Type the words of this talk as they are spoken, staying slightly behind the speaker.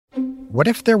What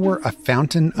if there were a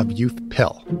fountain of youth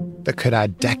pill that could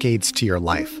add decades to your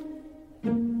life?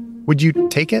 Would you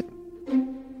take it?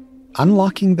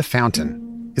 Unlocking the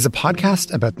Fountain is a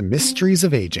podcast about the mysteries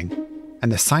of aging and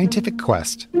the scientific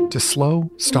quest to slow,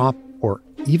 stop, or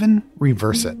even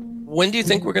reverse it. When do you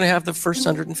think we're going to have the first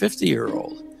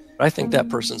 150-year-old? I think that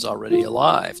person's already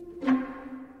alive.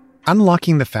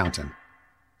 Unlocking the Fountain.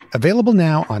 Available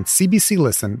now on CBC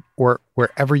Listen or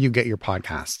wherever you get your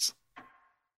podcasts.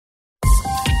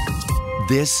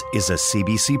 This is a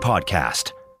CBC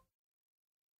podcast.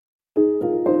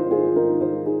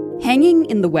 Hanging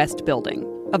in the West Building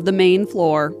of the main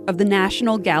floor of the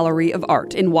National Gallery of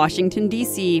Art in Washington,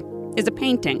 D.C., is a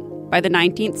painting by the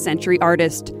 19th century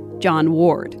artist John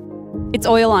Ward. It's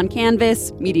oil on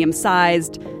canvas,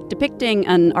 medium-sized, depicting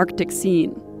an Arctic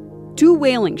scene. Two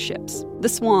whaling ships, the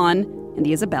Swan and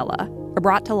the Isabella, are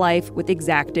brought to life with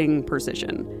exacting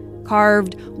precision.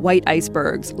 Carved white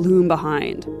icebergs loom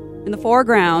behind. In the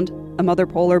foreground, a mother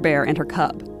polar bear and her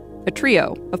cub, a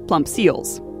trio of plump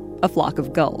seals, a flock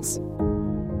of gulls.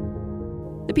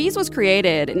 The piece was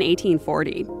created in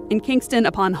 1840 in Kingston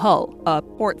upon Hull, a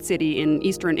port city in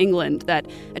eastern England that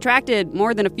attracted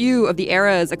more than a few of the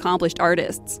era's accomplished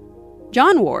artists.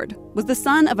 John Ward was the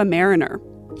son of a mariner.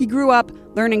 He grew up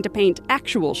learning to paint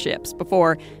actual ships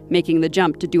before making the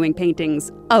jump to doing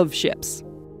paintings of ships.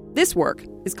 This work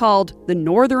is called The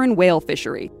Northern Whale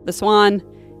Fishery, the Swan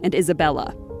and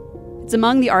Isabella. It's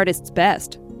among the artist's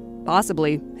best,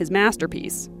 possibly his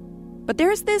masterpiece. But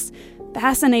there's this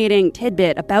fascinating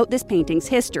tidbit about this painting's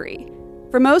history.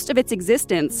 For most of its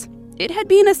existence, it had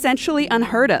been essentially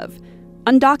unheard of,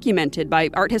 undocumented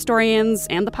by art historians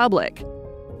and the public.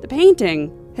 The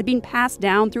painting had been passed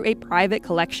down through a private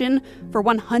collection for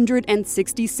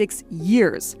 166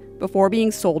 years before being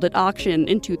sold at auction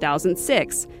in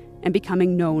 2006 and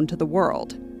becoming known to the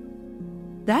world.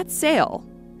 That sale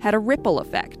had a ripple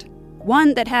effect,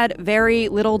 one that had very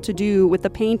little to do with the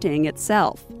painting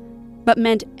itself, but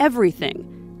meant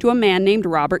everything to a man named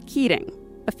Robert Keating,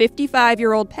 a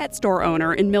 55-year-old pet store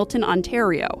owner in Milton,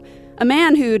 Ontario, a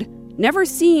man who'd never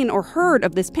seen or heard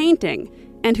of this painting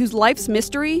and whose life's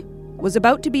mystery was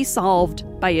about to be solved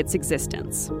by its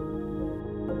existence.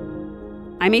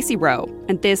 I'm AC Rowe,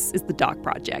 and this is The Doc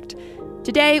Project.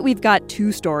 Today, we've got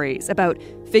two stories about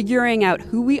figuring out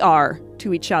who we are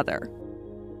to each other.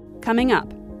 Coming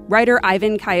up, writer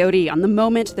Ivan Coyote on the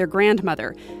moment their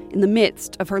grandmother, in the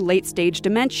midst of her late-stage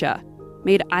dementia,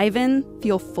 made Ivan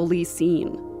feel fully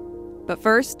seen. But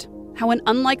first, how an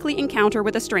unlikely encounter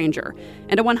with a stranger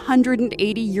and a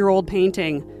 180-year-old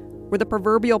painting were the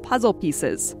proverbial puzzle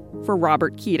pieces for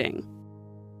Robert Keating.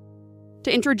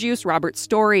 To introduce Robert's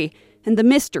story and the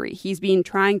mystery he's been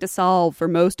trying to solve for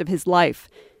most of his life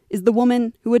is the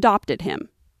woman who adopted him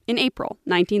in April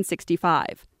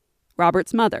 1965,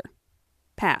 Robert's mother,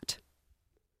 Pat.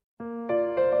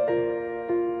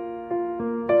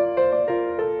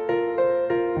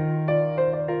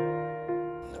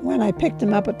 When I picked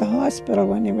him up at the hospital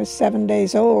when he was 7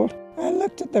 days old, I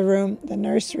looked at the room, the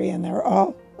nursery, and they were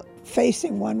all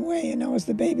facing one way, as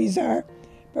the babies are.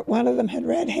 But one of them had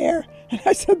red hair, and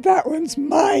I said, "That one's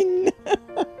mine."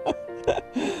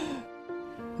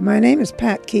 My name is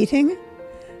Pat Keating,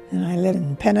 and I live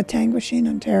in Penetanguishene,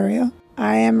 Ontario.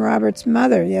 I am Robert's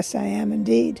mother. Yes, I am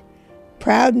indeed.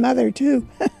 Proud mother, too.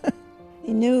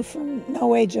 He knew from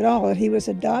no age at all that he was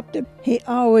adopted. He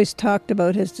always talked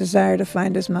about his desire to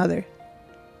find his mother.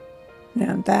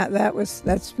 And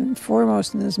that's been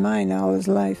foremost in his mind all his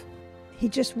life. He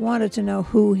just wanted to know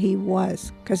who he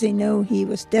was, because he knew he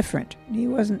was different. He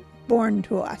wasn't born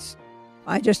to us.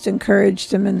 I just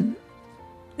encouraged him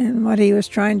in what he was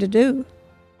trying to do.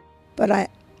 But I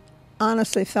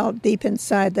honestly felt deep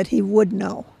inside that he would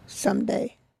know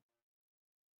someday.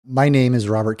 My name is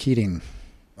Robert Keating.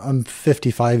 I'm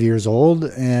 55 years old,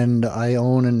 and I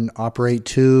own and operate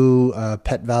two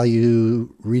pet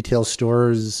value retail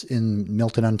stores in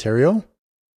Milton, Ontario.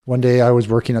 One day I was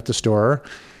working at the store,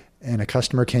 and a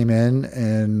customer came in,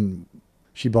 and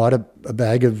she bought a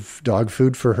bag of dog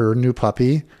food for her new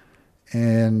puppy.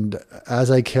 And as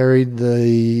I carried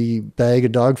the bag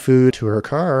of dog food to her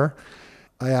car,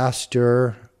 I asked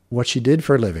her what she did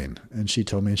for a living. And she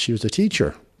told me she was a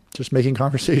teacher, just making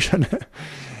conversation.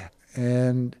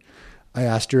 And I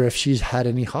asked her if she's had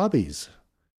any hobbies.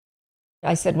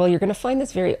 I said, well, you're going to find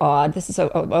this very odd. This is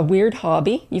a weird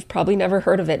hobby. You've probably never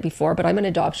heard of it before, but I'm an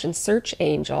adoption search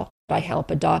angel. I help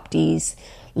adoptees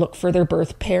look for their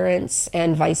birth parents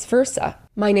and vice versa.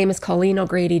 My name is Colleen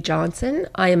O'Grady Johnson.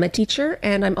 I am a teacher,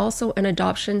 and I'm also an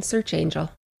adoption search angel.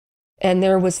 And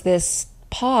there was this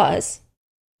pause.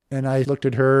 And I looked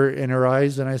at her in her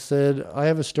eyes and I said, I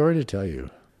have a story to tell you.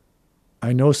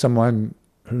 I know someone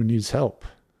who needs help.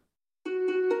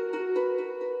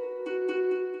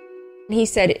 He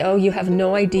said, oh, you have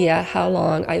no idea how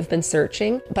long I've been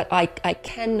searching, but I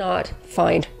cannot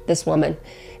find this woman,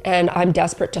 and I'm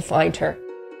desperate to find her.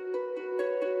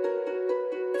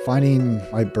 Finding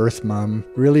my birth mom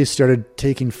really started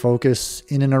taking focus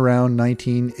in and around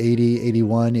 1980,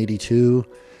 81, 82,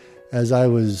 as I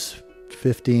was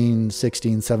 15,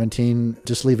 16, 17,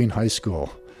 just leaving high school.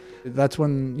 That's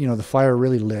when, the fire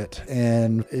really lit.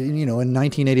 And, in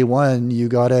 1981, you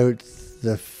got out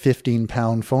the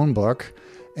 15-pound phone book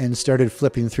and started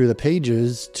flipping through the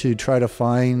pages to try to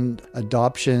find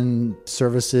adoption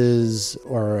services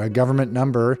or a government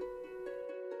number.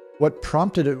 What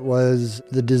prompted it was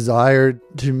the desire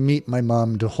to meet my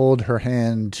mom, to hold her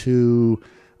hand, to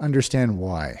understand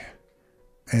why.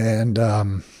 And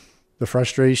the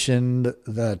frustration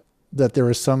that there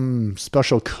was some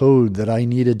special code that I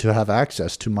needed to have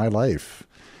access to my life,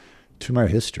 to my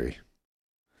history.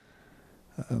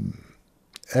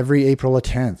 Every April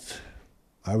 10th,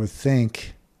 I would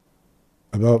think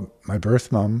about my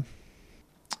birth mom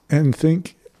and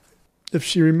think if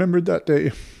she remembered that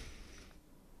day.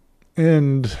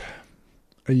 And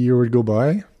a year would go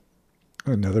by,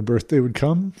 another birthday would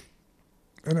come,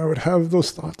 and I would have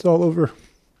those thoughts all over.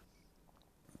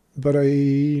 But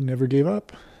I never gave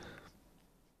up.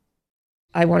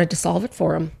 I wanted to solve it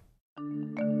for him.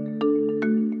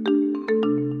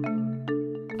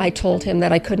 I told him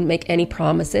that I couldn't make any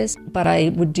promises, but I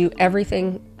would do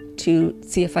everything to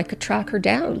see if I could track her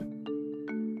down.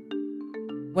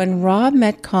 When Rob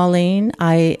met Colleen,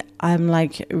 I'm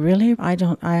like, really? I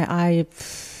don't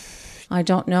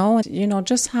know.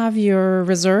 Just have your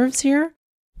reserves here.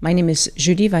 My name is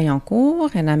Julie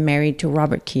Vaillancourt, and I'm married to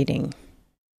Robert Keating.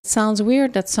 It sounds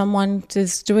weird that someone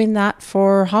is doing that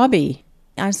for hobby.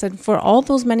 I said, for all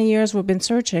those many years we've been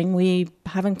searching, we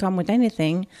haven't come with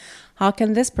anything. How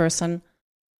can this person?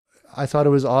 I thought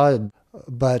it was odd,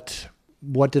 but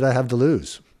what did I have to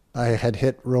lose? I had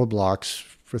hit roadblocks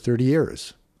for 30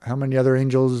 years. How many other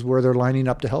angels were there lining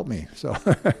up to help me? So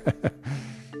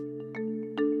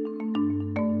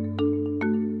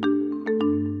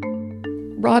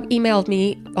Rob emailed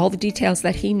me all the details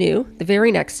that he knew the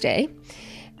very next day,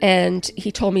 and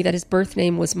he told me that his birth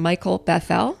name was Michael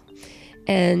Bethel,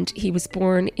 and he was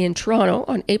born in Toronto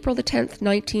on April the 10th,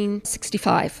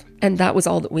 1965, and that was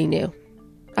all that we knew.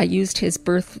 I used his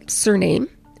birth surname,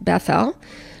 Bethel,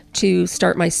 to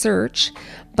start my search,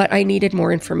 but I needed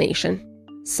more information.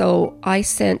 So I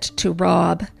sent to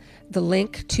Rob the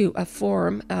link to a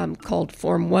form called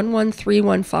Form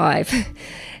 11315,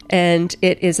 and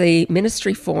it is a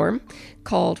ministry form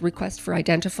called Request for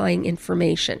Identifying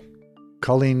Information.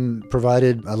 Colleen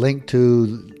provided a link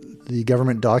to the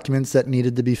government documents that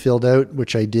needed to be filled out,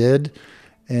 which I did,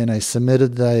 and I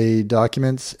submitted the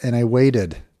documents, and I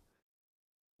waited.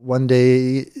 One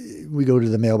day, we go to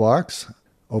the mailbox,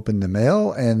 open the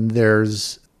mail, and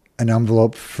there's an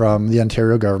envelope from the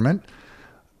Ontario government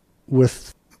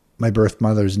with my birth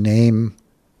mother's name,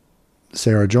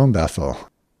 Sarah Joan Bethel.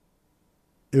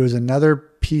 It was another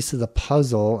piece of the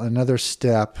puzzle, another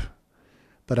step,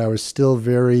 but I was still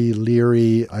very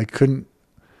leery. I couldn't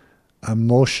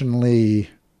emotionally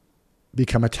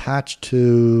become attached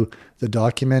to the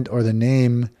document or the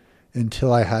name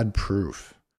until I had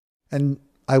proof. And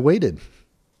I waited.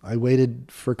 I waited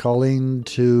for Colleen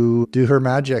to do her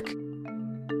magic.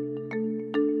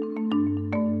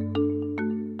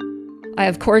 I,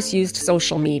 of course, used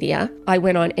social media. I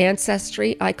went on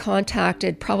Ancestry. I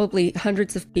contacted probably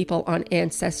hundreds of people on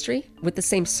Ancestry with the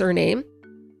same surname.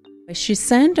 She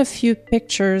sent a few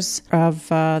pictures of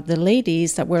the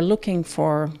ladies that were looking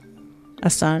for a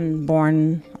son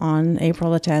born on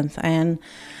April the 10th. And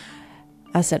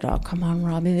I said, oh, come on,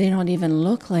 Robbie, they don't even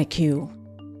look like you.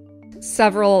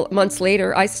 Several months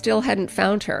later, I still hadn't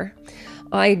found her.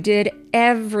 I did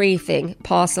everything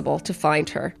possible to find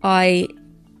her. I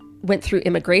went through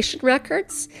immigration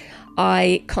records.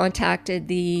 I contacted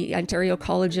the Ontario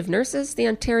College of Nurses, the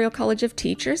Ontario College of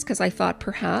Teachers, because I thought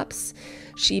perhaps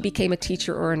she became a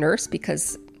teacher or a nurse,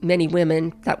 because many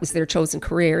women, that was their chosen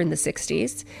career in the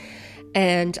 60s.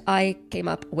 And I came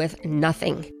up with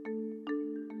nothing.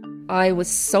 I was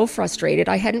so frustrated.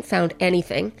 I hadn't found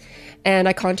anything. And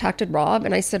I contacted Rob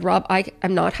and I said, Rob,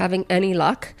 I'm not having any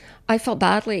luck. I felt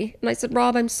badly. And I said,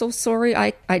 Rob, I'm so sorry.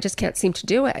 I just can't seem to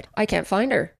do it. I can't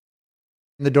find her.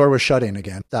 The door was shutting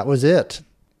again. That was it.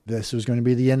 This was going to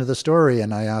be the end of the story.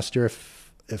 And I asked her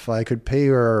if I could pay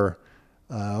her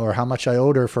or how much I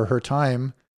owed her for her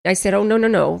time. I said, oh,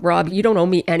 no, Rob, you don't owe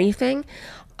me anything.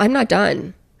 I'm not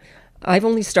done. I've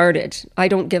only started. I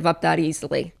don't give up that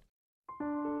easily.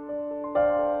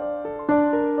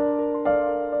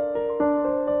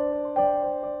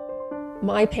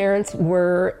 My parents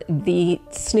were the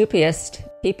snoopiest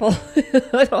people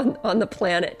on the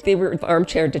planet. They were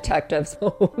armchair detectives.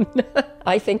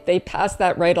 I think they passed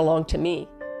that right along to me.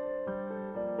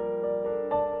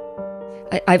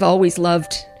 I've always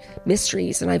loved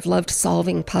mysteries, and I've loved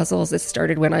solving puzzles. It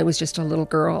started when I was just a little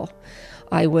girl.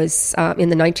 I was in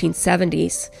the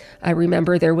 1970s. I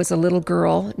remember there was a little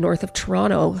girl north of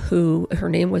Toronto who, her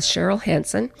name was Cheryl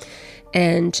Hansen,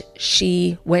 and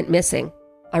she went missing.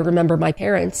 I remember my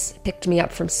parents picked me up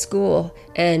from school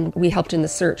and we helped in the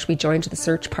search. We joined the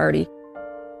search party.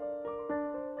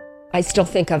 I still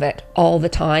think of it all the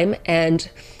time, and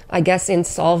I guess in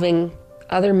solving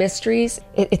other mysteries,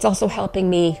 it's also helping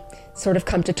me sort of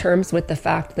come to terms with the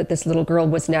fact that this little girl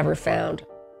was never found.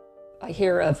 I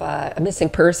hear of a missing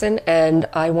person and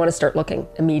I want to start looking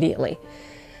immediately.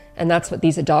 And that's what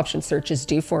these adoption searches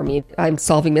do for me. I'm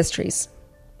solving mysteries.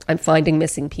 I'm finding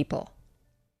missing people.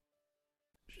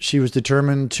 She was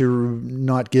determined to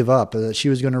not give up. She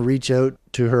was going to reach out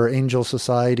to her angel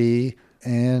society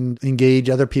and engage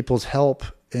other people's help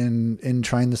in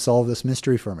trying to solve this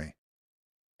mystery for me.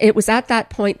 It was at that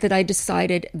point that I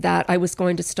decided that I was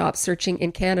going to stop searching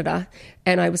in Canada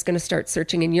and I was going to start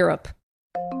searching in Europe.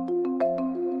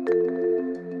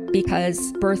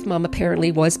 Because birth mom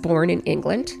apparently was born in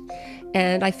England.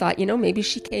 And I thought, maybe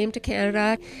she came to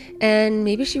Canada and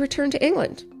maybe she returned to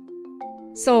England.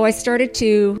 So I started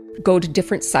to go to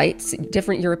different sites,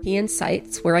 different European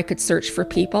sites where I could search for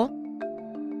people.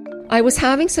 I was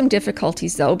having some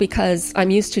difficulties though, because I'm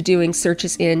used to doing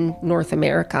searches in North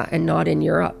America and not in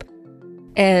Europe.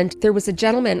 And there was a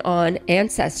gentleman on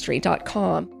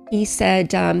Ancestry.com. He said,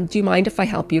 do you mind if I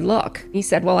help you look? He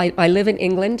said, well, I live in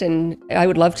England and I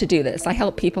would love to do this. I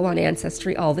help people on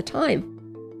Ancestry all the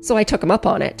time. So I took him up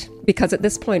on it because at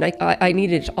this point I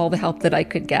needed all the help that I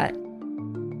could get.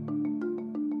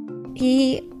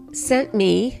 He sent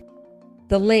me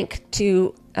the link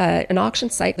to an auction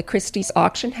site, the Christie's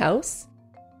Auction House,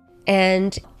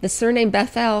 and the surname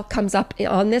Bethel comes up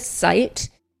on this site.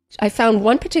 I found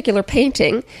one particular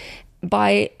painting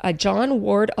by a John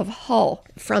Ward of Hull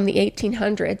from the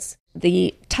 1800s.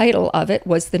 The title of it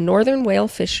was The Northern Whale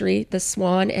Fishery, the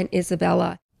Swan and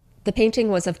Isabella. The painting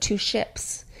was of two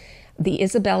ships, the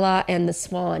Isabella and the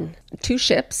Swan. Two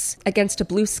ships against a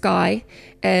blue sky,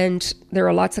 and there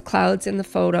are lots of clouds in the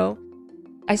photo.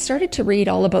 I started to read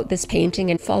all about this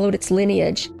painting and followed its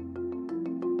lineage.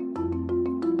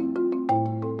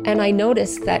 And I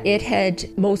noticed that it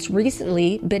had most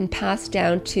recently been passed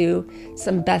down to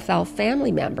some Bethel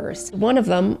family members. One of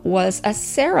them was a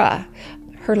Sarah.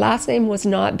 Her last name was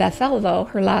not Bethel, though.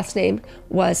 Her last name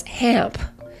was Hamp.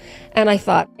 And I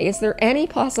thought, is there any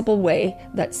possible way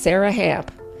that Sarah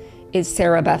Hamp is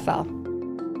Sarah Bethel?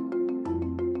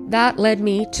 That led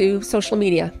me to social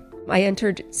media. I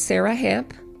entered Sarah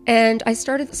Hamp and I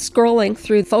started scrolling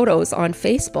through photos on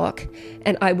Facebook,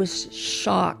 and I was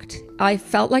shocked. I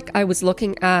felt like I was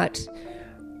looking at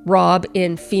Rob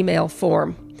in female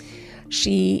form.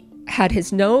 She had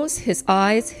his nose, his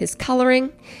eyes, his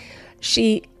coloring.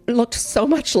 She looked so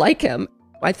much like him.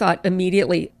 I thought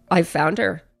immediately, I found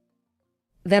her.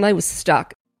 Then I was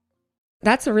stuck.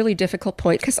 That's a really difficult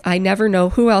point because I never know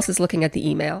who else is looking at the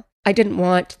email. I didn't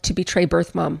want to betray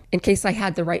birth mom. In case I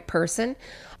had the right person,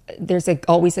 there's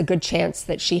always a good chance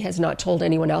that she has not told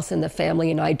anyone else in the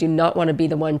family, and I do not want to be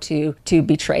the one to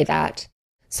betray that.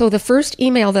 So the first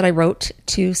email that I wrote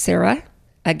to Sarah,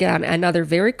 again, another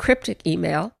very cryptic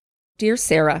email. Dear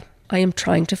Sarah, I am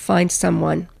trying to find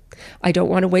someone. I don't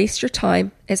want to waste your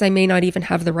time, as I may not even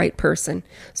have the right person,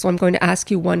 so I'm going to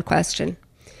ask you one question.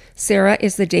 Sarah,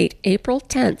 is the date April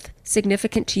 10th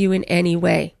significant to you in any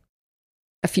way?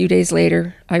 A few days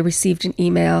later, I received an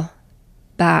email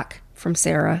back from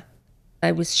Sarah.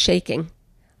 I was shaking.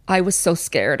 I was so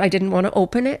scared. I didn't want to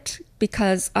open it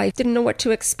because I didn't know what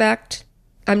to expect.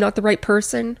 I'm not the right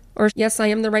person, or yes, I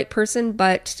am the right person,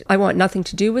 but I want nothing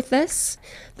to do with this.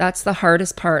 That's the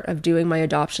hardest part of doing my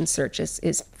adoption searches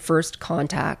is first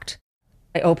contact.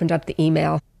 I opened up the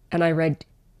email and I read,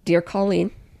 Dear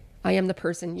Colleen, I am the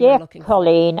person you are looking for. Dear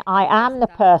Colleen, I am the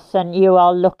person you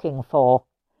are looking for.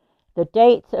 The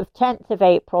date of 10th of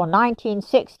April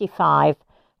 1965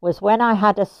 was when I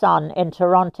had a son in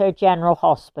Toronto General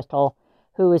Hospital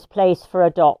who was placed for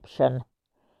adoption.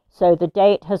 So the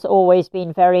date has always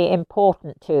been very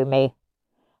important to me.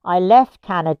 I left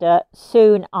Canada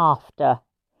soon after.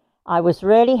 I was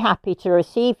really happy to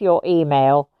receive your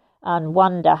email and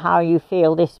wonder how you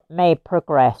feel this may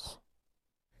progress.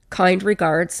 Kind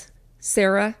regards,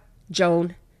 Sarah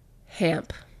Joan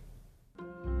Hamp.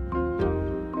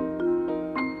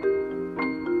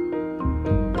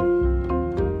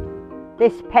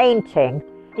 This painting,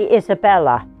 the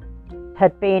Isabella,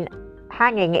 had been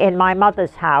hanging in my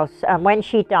mother's house, and when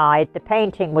she died, the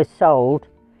painting was sold,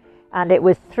 and it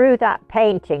was through that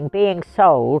painting being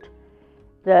sold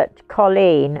that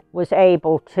Colleen was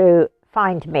able to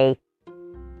find me.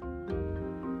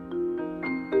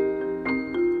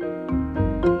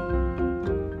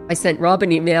 I sent Rob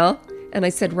an email and I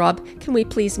said, Rob, can we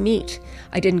please meet?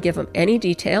 I didn't give him any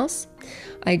details.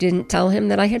 I didn't tell him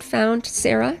that I had found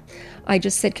Sarah. I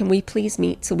just said, can we please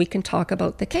meet so we can talk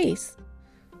about the case?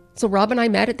 So Rob and I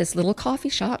met at this little coffee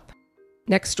shop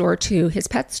next door to his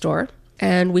pet store,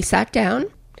 and we sat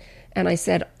down and I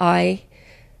said, I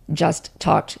just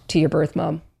talked to your birth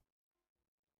mom.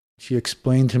 She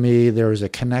explained to me there was a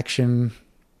connection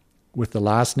with the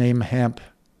last name Hamp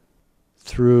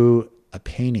through a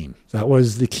painting. That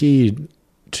was the key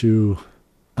to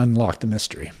unlock the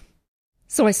mystery.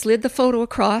 So I slid the photo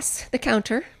across the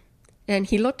counter and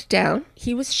he looked down.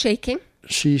 He was shaking.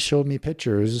 She showed me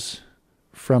pictures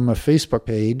from a Facebook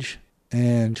page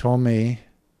and told me,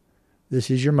 this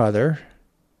is your mother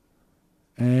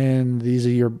and these are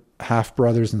your half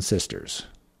brothers and sisters.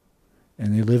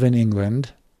 And they live in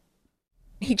England.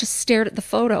 He just stared at the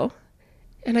photo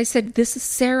and I said, this is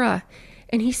Sarah.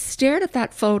 And he stared at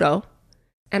that photo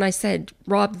and I said,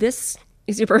 Rob, this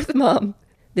is your birth mom.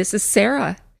 This is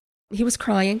Sarah. He was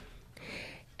crying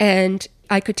and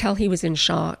I could tell he was in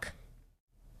shock.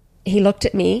 He looked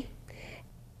at me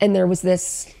and there was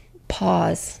this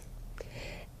pause.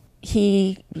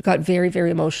 He got very,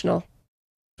 very emotional.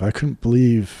 I couldn't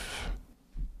believe.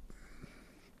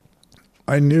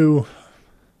 I knew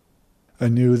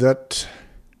that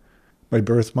my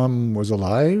birth mom was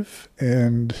alive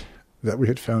and that we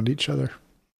had found each other.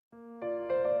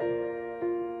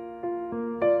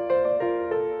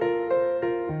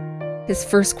 His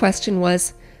first question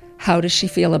was, how does she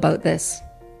feel about this?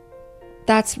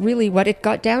 That's really what it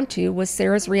got down to, was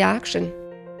Sarah's reaction.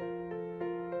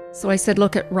 So I said,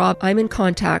 look at Rob, I'm in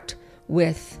contact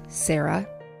with Sarah.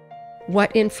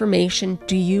 What information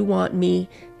do you want me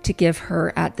to give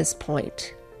her at this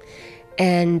point?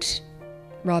 And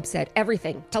Rob said,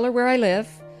 everything. Tell her where I live.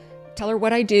 Tell her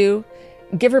what I do.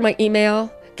 Give her my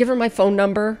email. Give her my phone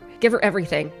number. Give her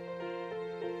everything.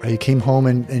 I came home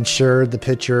and shared the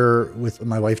picture with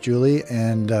my wife, Julie,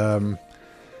 and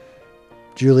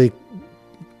Julie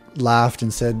laughed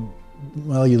and said,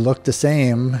 well, you look the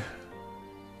same.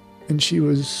 And she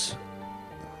was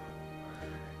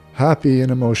happy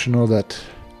and emotional that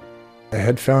I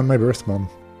had found my birth mom.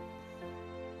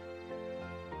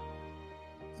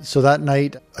 So that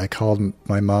night, I called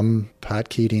my mom, Pat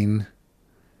Keating,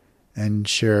 and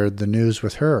shared the news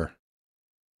with her.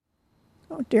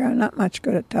 Oh dear, I'm not much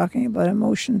good at talking about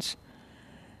emotions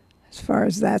as far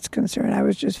as that's concerned. I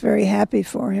was just very happy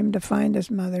for him to find his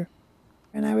mother.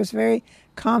 And I was very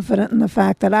confident in the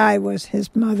fact that I was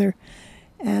his mother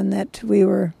and that we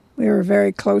were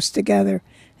very close together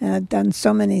and had done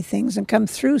so many things and come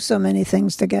through so many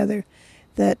things together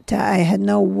that I had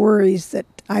no worries that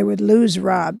I would lose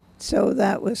Rob. So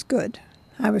that was good.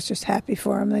 I was just happy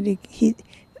for him that he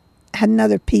had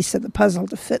another piece of the puzzle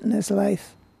to fit in his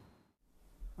life.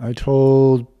 I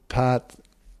told Pat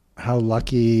how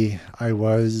lucky I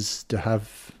was to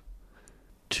have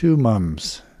two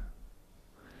mums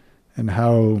and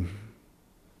how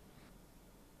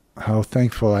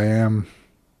thankful I am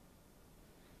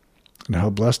and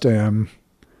how blessed I am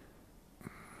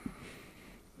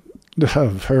to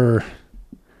have her.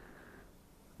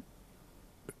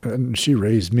 And she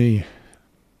raised me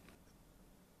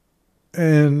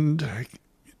and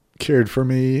cared for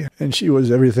me, and she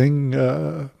was everything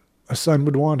a son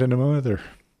would want in a mother.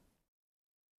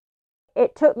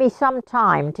 It took me some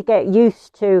time to get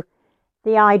used to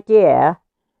the idea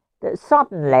that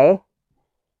suddenly,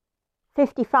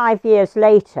 55 years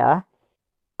later,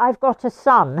 I've got a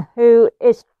son who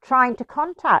is trying to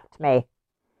contact me.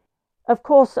 Of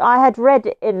course, I had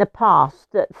read in the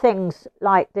past that things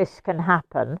like this can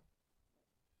happen,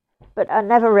 but I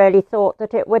never really thought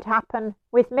that it would happen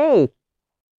with me.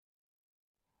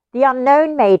 The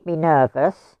unknown made me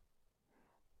nervous.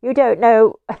 You don't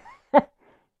know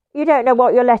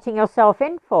what you're letting yourself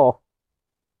in for.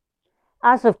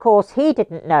 As of course he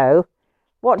didn't know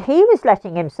what he was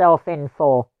letting himself in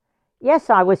for. Yes,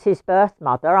 I was his birth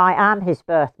mother, I am his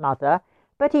birth mother,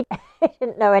 but he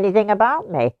didn't know anything about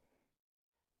me.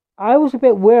 I was a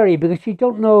bit wary because you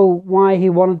don't know why he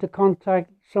wanted to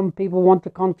contact. Some people want to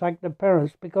contact their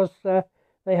parents because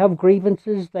they have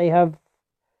grievances, they have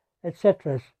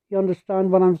etc. You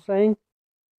understand what I'm saying?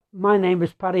 My name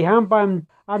is Paddy Hamp. I'm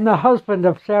the husband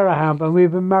of Sarah Hamp, and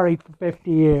we've been married for 50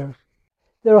 years.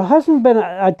 There hasn't been,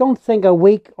 I don't think, a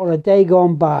week or a day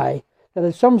gone by that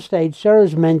at some stage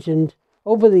Sarah's mentioned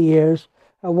over the years,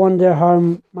 I wonder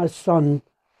how my son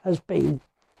has been.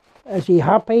 Is he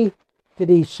happy? Did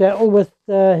he settle with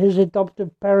his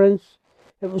adoptive parents?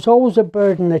 It was always a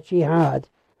burden that she had.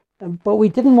 But we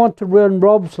didn't want to ruin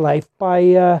Rob's life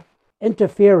by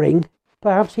interfering.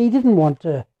 Perhaps he didn't want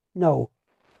to know.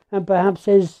 And perhaps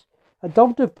his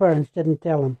adoptive parents didn't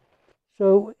tell him.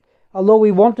 So, although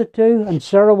we wanted to, and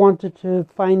Sarah wanted to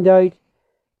find out,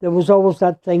 there was always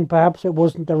that thing, perhaps it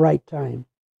wasn't the right time.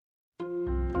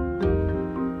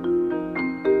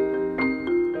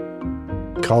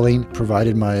 Colleen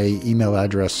provided my email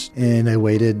address, and I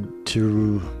waited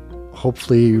to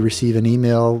hopefully receive an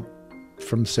email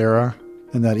from Sarah,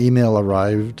 and that email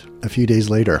arrived a few days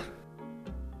later.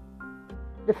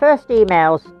 The first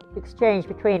emails exchanged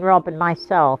between Rob and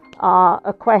myself are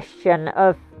a question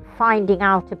of finding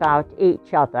out about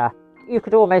each other. You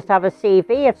could almost have a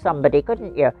CV of somebody,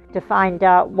 couldn't you, to find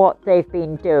out what they've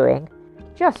been doing.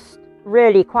 Just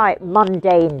really quite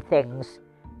mundane things.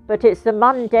 But it's the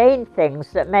mundane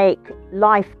things that make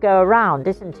life go around,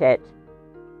 isn't it?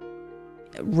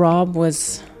 Rob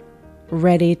was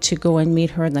ready to go and meet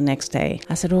her the next day.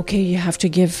 I said, okay, you have to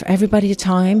give everybody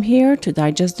time here to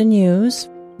digest the news.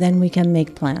 Then we can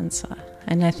make plans.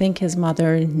 And I think his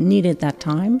mother needed that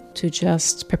time to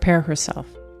just prepare herself.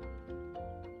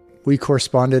 We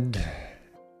corresponded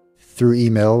through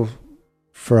email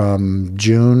from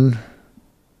June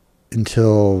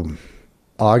until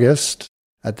August.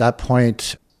 At that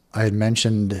point, I had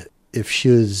mentioned if she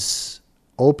was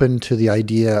open to the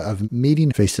idea of meeting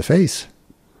face-to-face,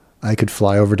 I could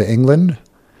fly over to England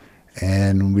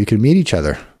and we could meet each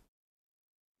other.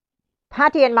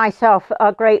 Paddy and myself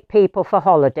are great people for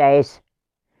holidays.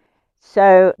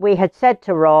 So we had said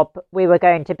to Rob we were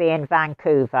going to be in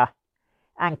Vancouver.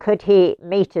 And could he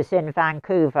meet us in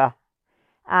Vancouver?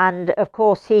 And of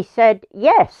course he said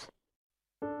yes.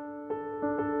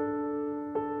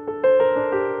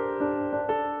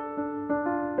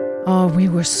 Oh, we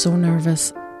were so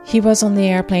nervous. He was on the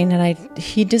airplane and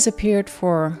he disappeared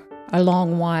for a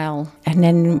long while. And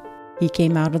then he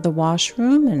came out of the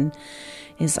washroom and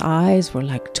his eyes were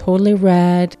like totally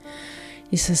red.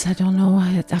 He says, I don't know,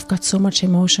 I've got so much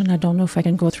emotion. I don't know if I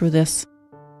can go through this.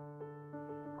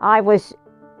 I was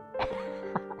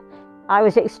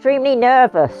extremely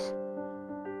nervous.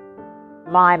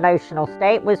 My emotional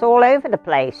state was all over the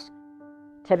place.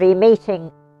 To be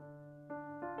meeting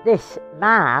this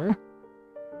man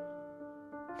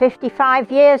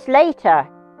 55 years later,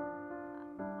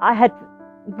 I had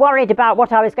worried about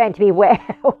what I was going to be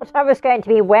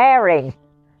wearing.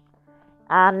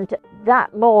 And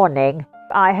that morning,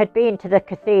 I had been to the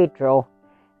cathedral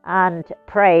and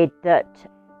prayed that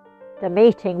the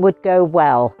meeting would go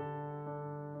well.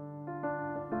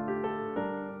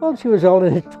 Well, she was all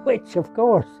in a twitch, of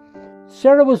course.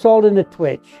 Sarah was all in a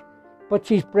twitch, but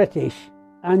she's British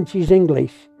and she's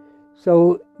English.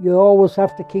 So you always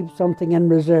have to keep something in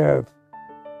reserve.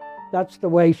 That's the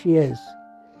way she is.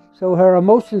 So her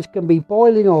emotions can be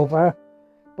boiling over,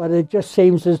 but it just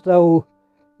seems as though,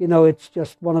 it's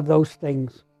just one of those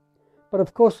things. But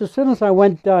of course, as soon as I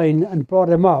went down and brought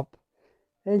him up,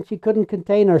 then she couldn't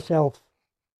contain herself.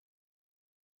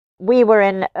 We were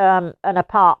in an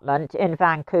apartment in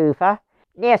Vancouver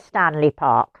near Stanley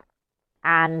Park.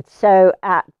 And so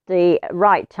at the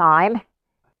right time,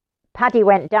 Paddy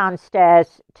went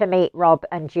downstairs to meet Rob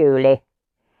and Julie.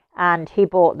 And he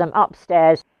brought them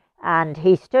upstairs and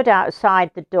he stood outside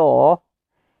the door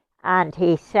and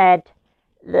he said,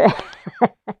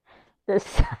 there's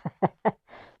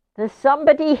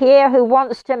somebody here who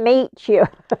wants to meet you.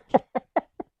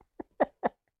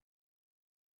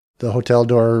 The hotel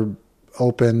door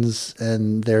opens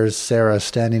and there's Sarah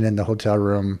standing in the hotel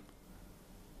room,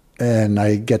 and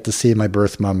I get to see my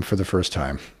birth mum for the first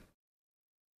time.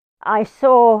 I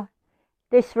saw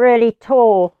this really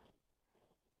tall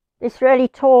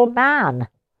man.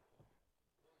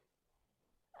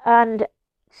 And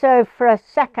so for a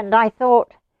second I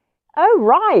thought, oh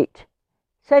right,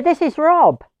 so this is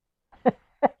Rob.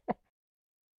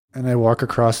 And I walk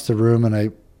across the room and I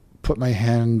put my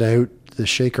hand out to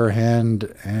shake her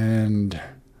hand, and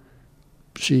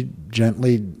she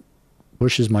gently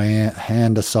pushes my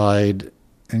hand aside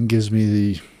and gives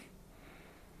me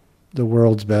the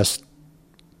world's best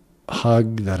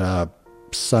hug that a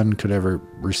son could ever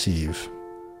receive.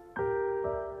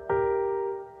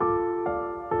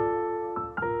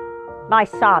 My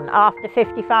son, after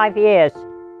 55 years.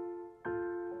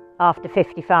 after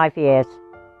 55 years.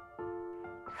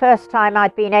 The first time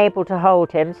I'd been able to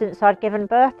hold him since I'd given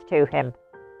birth to him.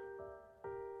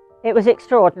 It was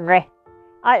extraordinary.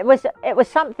 It was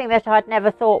something that I'd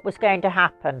never thought was going to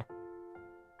happen.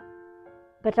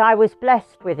 But I was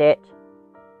blessed with it.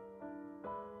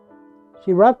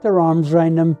 She wrapped her arms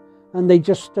around him and they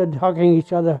just stood hugging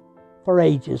each other for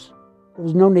ages. There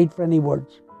was no need for any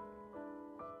words.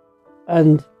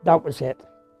 And that was it.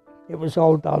 It was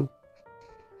all done.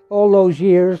 All those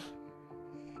years,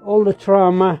 all the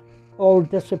trauma, all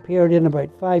disappeared in about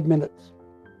 5 minutes.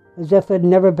 As if there'd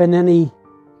never been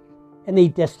any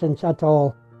distance at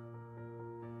all.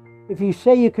 If you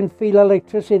say you can feel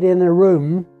electricity in a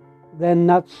room, then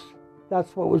that's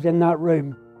what was in that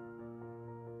room.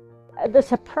 The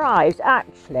surprise,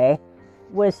 actually,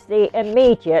 was the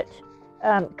immediate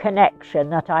connection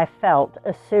that I felt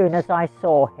as soon as I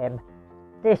saw him.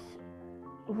 This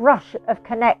rush of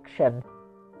connection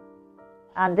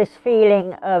and this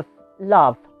feeling of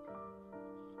love.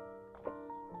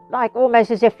 Like almost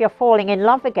as if you're falling in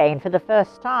love again for the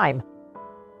first time.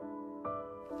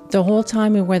 The whole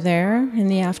time we were there in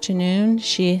the afternoon,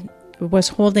 she was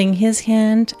holding his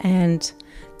hand and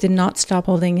did not stop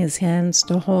holding his hands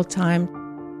the whole time.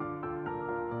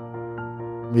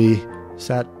 We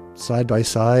sat side by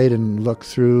side and looked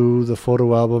through the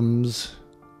photo albums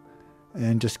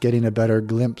and just getting a better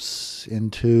glimpse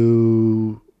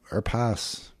into our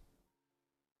past.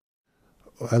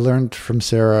 I learned from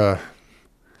Sarah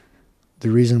the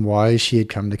reason why she had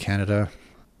come to Canada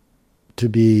to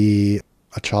be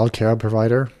a child care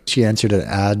provider. She answered an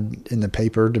ad in the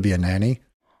paper to be a nanny.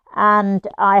 And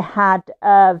I had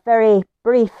a very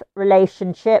brief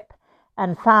relationship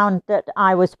and found that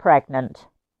I was pregnant.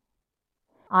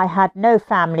 I had no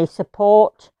family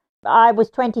support. I was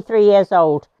 23 years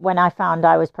old when I found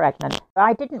I was pregnant.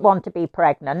 I didn't want to be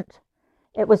pregnant.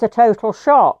 It was a total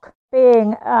shock.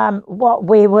 Being what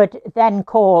we would then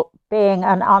call being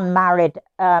an unmarried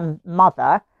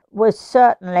mother was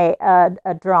certainly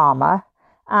a drama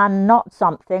and not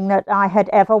something that I had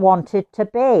ever wanted to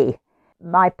be.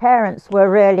 My parents were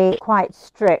really quite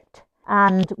strict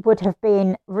and would have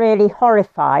been really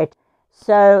horrified.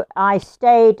 So I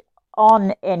stayed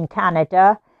on in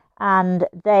Canada and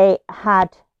they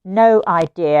had no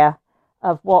idea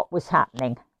of what was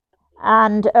happening.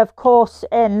 And of course,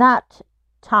 in that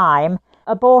time,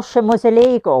 abortion was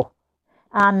illegal.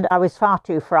 And I was far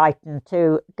too frightened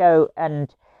to go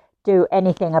and do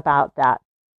anything about that.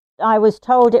 I was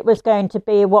told it was going to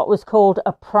be what was called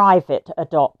a private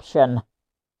adoption.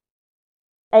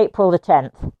 April the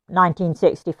 10th,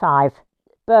 1965.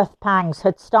 Birth pangs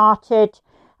had started.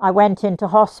 I went into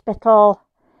hospital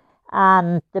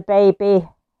and the baby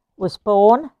was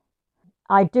born.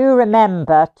 I do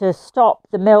remember, to stop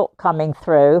the milk coming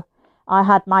through, I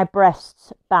had my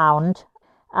breasts bound,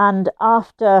 and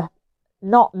after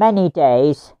not many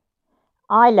days,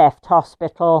 I left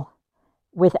hospital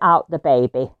without the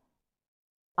baby.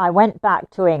 I went back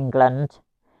to England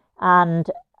and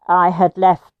I had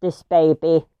left this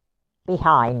baby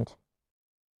behind.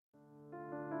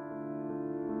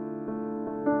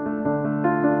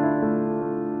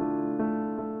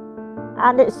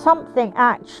 And it's something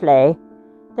actually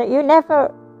that you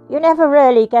never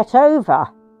really get over.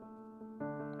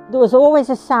 There was always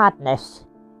a sadness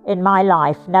in my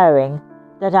life knowing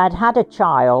that I'd had a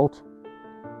child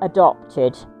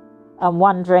adopted and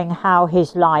wondering how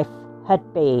his life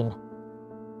had been.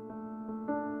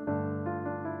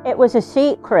 It was a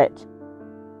secret.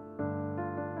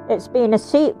 It's been a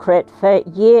secret for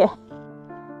years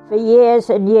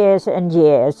and years and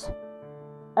years,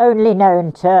 only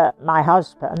known to my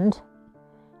husband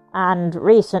and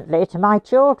recently to my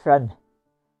children.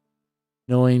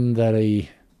 Knowing that a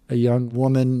young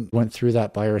woman went through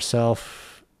that by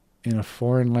herself in a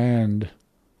foreign land,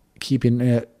 keeping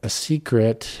it a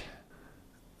secret,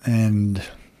 and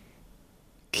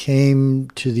came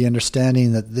to the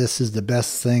understanding that this is the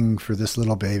best thing for this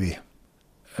little baby.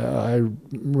 I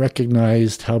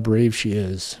recognized how brave she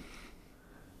is,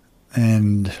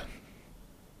 and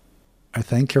I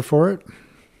thank her for it.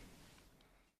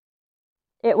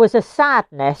 It was a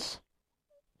sadness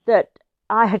that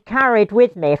I had carried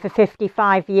with me for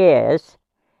 55 years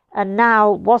and now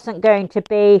wasn't going to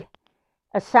be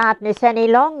a sadness any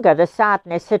longer. The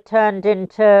sadness had turned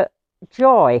into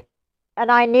joy. And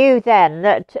I knew then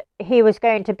that he was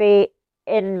going to be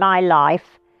in my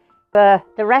life for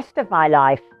the rest of my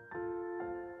life.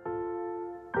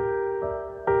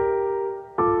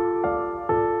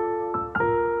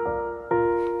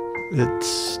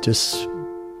 It's just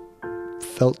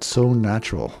felt so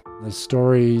natural. The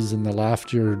stories and the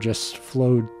laughter just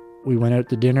flowed We went out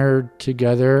to dinner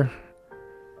together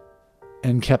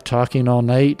and kept talking all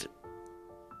night,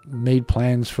 made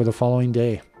plans for the following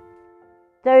day.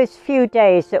 Those few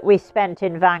days that we spent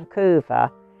in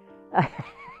Vancouver,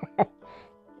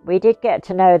 we did get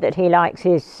to know that he likes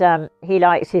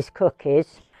his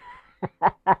cookies.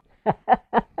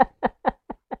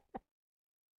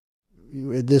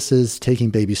 This is taking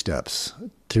baby steps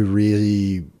to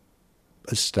really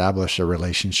establish a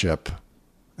relationship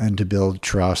and to build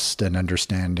trust and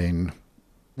understanding.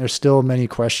 There's still many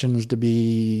questions to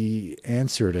be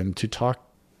answered and to talk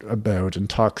about and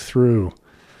talk through,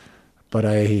 but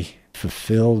I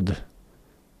fulfilled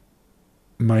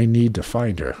my need to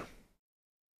find her.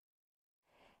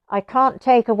 I can't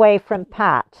take away from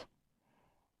Pat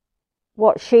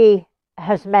what she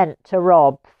has meant to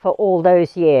Rob for all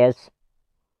those years.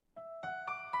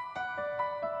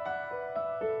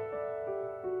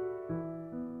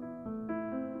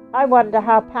 I wonder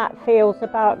how Pat feels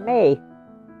about me,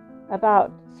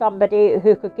 about somebody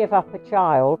who could give up a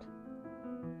child,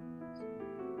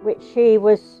 which she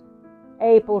was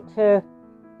able to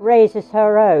raise as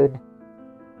her own.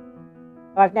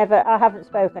 I haven't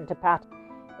spoken to Pat.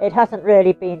 It hasn't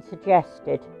really been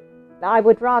suggested. I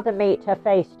would rather meet her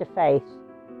face to face.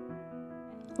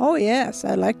 Oh yes,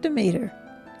 I'd like to meet her.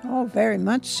 Oh, very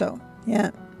much so,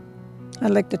 yeah.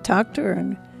 I'd like to talk to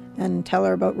her and tell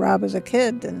her about Rob as a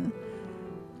kid and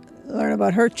learn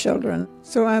about her children.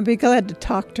 So I'd be glad to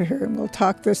talk to her, and we'll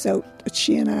talk this out,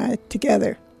 she and I,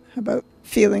 together, about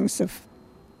feelings of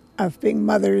being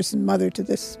mothers and mother to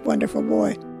this wonderful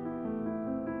boy.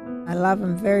 I love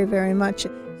him very, very much,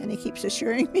 and he keeps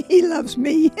assuring me he loves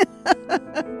me.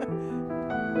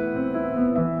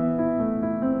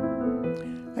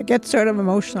 I get sort of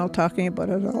emotional talking about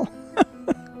it all.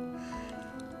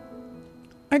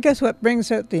 I guess what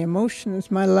brings out the emotion is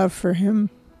my love for him.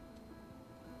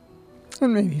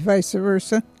 And maybe vice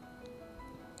versa.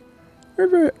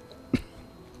 We're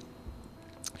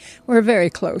very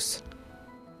close.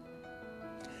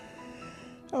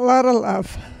 A lot of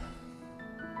love.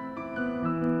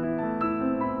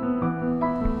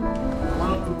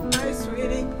 Hi,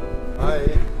 sweetie. Hi.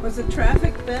 Was the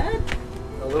traffic bad?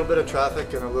 A little bit of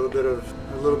traffic and a little bit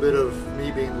of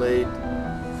me being late.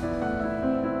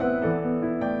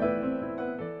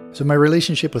 So my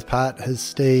relationship with Pat has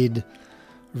stayed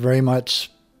very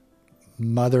much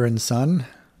mother and son.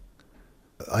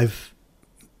 I've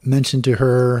mentioned to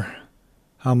her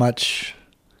how much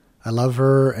I love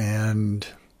her and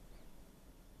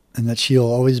that she'll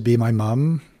always be my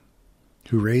mom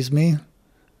who raised me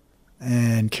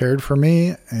and cared for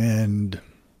me and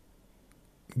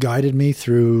guided me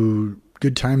through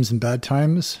good times and bad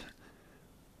times.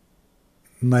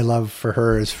 My love for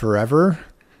her is forever.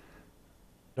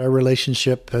 Our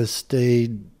relationship has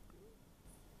stayed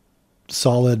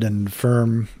solid and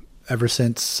firm ever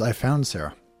since I found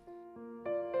Sarah.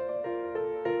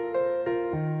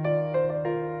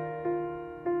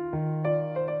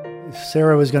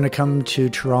 Sarah was going to come to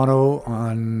Toronto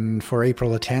for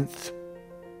April the 10th,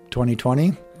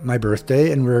 2020, my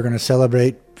birthday, and we were going to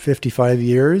celebrate 55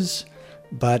 years,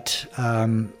 but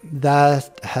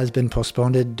that has been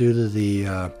postponed due to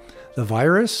the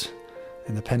virus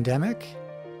and the pandemic.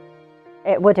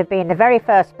 It would have been the very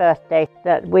first birthday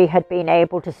that we had been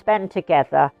able to spend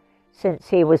together since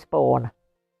he was born.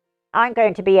 I'm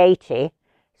going to be 80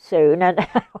 soon, and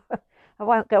I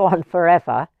won't go on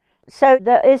forever. So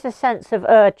there is a sense of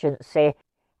urgency.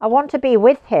 I want to be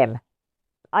with him.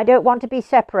 I don't want to be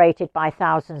separated by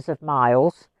thousands of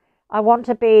miles. I want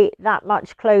to be that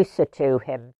much closer to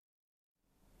him.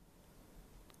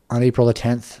 On April the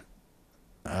 10th,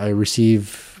 I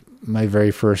received my very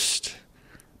first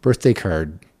birthday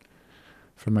card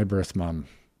from my birth mom.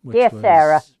 Dear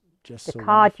Sarah, the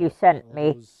card you sent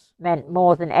me meant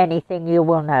more than anything you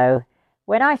will know.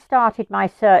 When I started my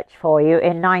search for you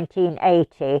in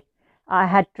 1980, I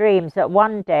had dreams that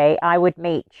one day I would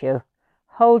meet you,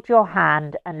 hold your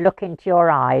hand and look into your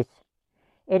eyes.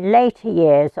 In later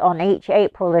years, on each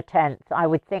April the 10th, I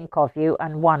would think of you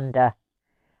and wonder,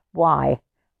 why?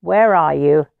 Where are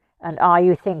you? And are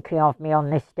you thinking of me on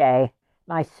this day?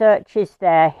 My searches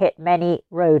there hit many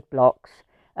roadblocks,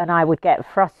 and I would get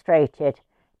frustrated,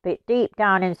 but deep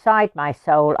down inside my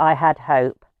soul I had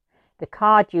hope. The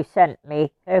card you sent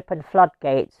me opened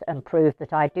floodgates and proved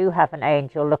that I do have an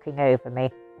angel looking over me.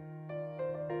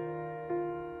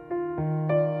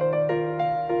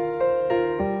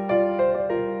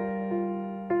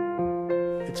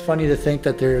 It's funny to think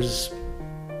that there's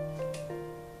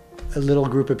a little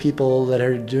group of people that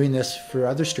are doing this for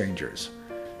other strangers,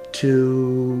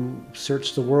 to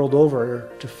search the world over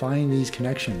to find these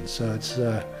connections.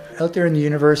 So Out there in the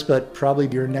universe, but probably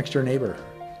your next door neighbor.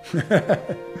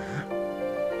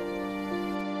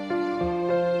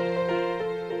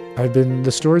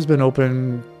 The store's been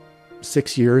open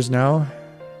 6 years now,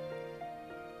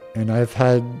 and I've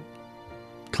had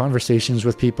conversations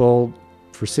with people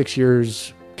for 6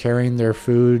 years carrying their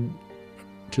food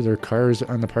to their cars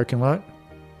on the parking lot.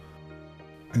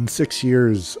 In 6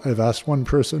 years, I've asked one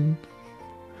person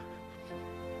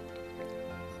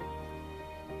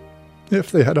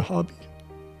if they had a hobby.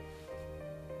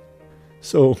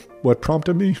 So what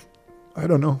prompted me? I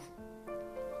don't know.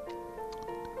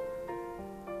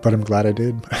 But I'm glad I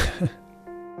did.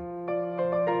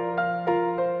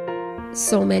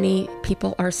 So many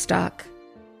people are stuck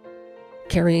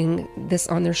carrying this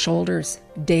on their shoulders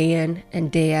day in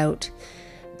and day out.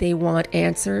 They want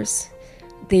answers.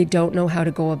 They don't know how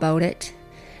to go about it.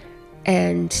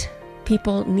 And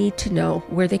people need to know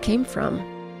where they came from.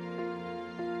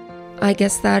 I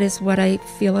guess that is what I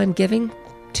feel I'm giving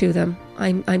to them.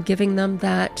 I'm giving them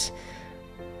that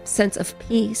sense of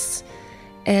peace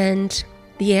and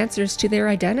the answers to their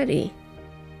identity.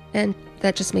 And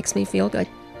that just makes me feel good.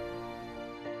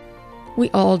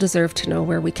 We all deserve to know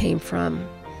where we came from.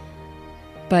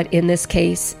 But in this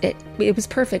case, it was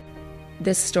perfect.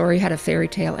 This story had a fairy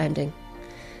tale ending.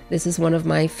 This is one of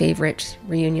my favorite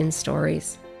reunion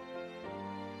stories.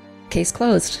 Case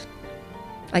closed.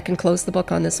 I can close the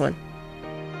book on this one.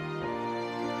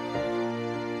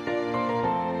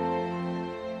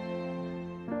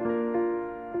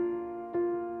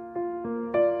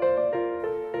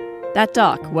 That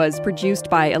doc was produced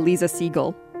by Eliza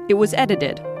Siegel. It was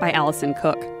edited by Allison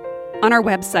Cook. On our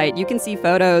website, you can see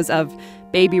photos of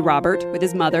baby Robert with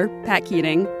his mother, Pat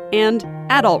Keating, and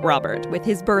adult Robert with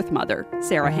his birth mother,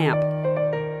 Sarah Hamp.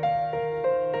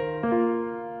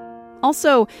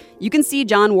 Also, you can see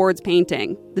John Ward's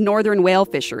painting, The Northern Whale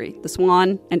Fishery, The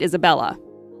Swan, and Isabella.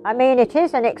 I mean, it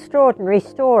is an extraordinary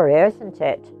story, isn't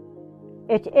it?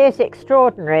 It is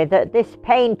extraordinary that this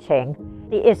painting,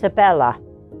 the Isabella,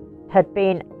 had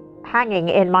been hanging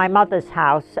in my mother's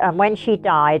house, and when she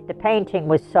died, the painting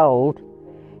was sold,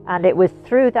 and it was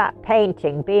through that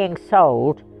painting being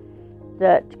sold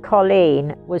that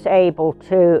Colleen was able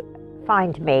to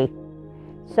find me.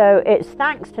 So it's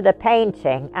thanks to the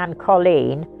painting and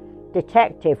Colleen,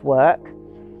 detective work,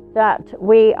 that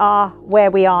we are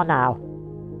where we are now.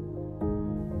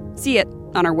 See it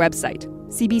on our website,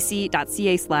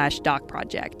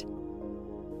 cbc.ca/docproject.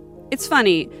 It's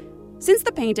funny. Since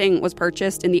the painting was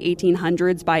purchased in the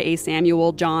 1800s by a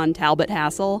Samuel John Talbot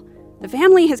Hassel, the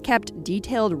family has kept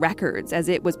detailed records as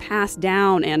it was passed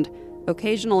down and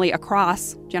occasionally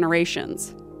across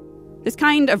generations. This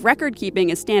kind of record keeping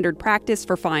is standard practice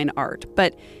for fine art,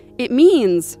 but it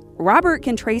means Robert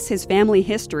can trace his family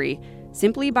history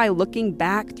simply by looking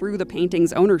back through the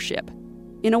painting's ownership.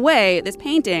 In a way, this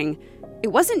painting, it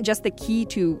wasn't just the key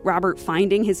to Robert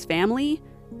finding his family,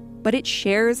 but it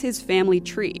shares his family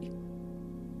tree.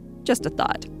 Just a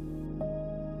thought.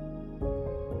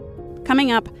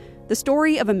 Coming up, the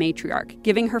story of a matriarch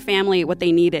giving her family what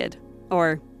they needed,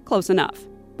 or close enough,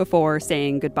 before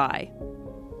saying goodbye.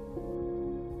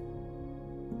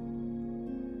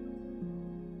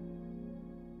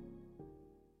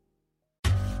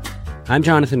 I'm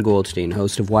Jonathan Goldstein,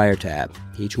 host of Wiretap.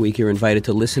 Each week you're invited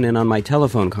to listen in on my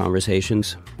telephone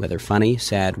conversations, whether funny,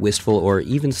 sad, wistful, or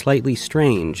even slightly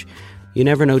strange. You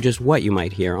never know just what you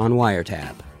might hear on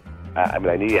Wiretap. I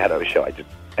knew you had a show. I just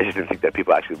didn't think that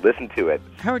people actually listened to it.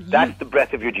 That's the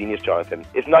breadth of your genius, Jonathan.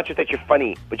 It's not just that you're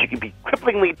funny, but you can be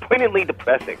cripplingly, poignantly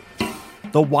depressing.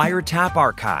 The Wiretap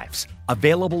Archives,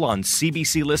 available on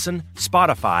CBC Listen,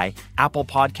 Spotify, Apple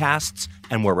Podcasts,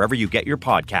 and wherever you get your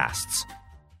podcasts.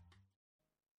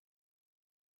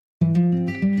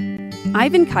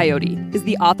 Ivan Coyote is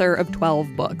the author of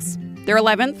 12 books. Their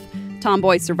 11th,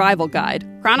 Tomboy's Survival Guide,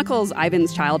 chronicles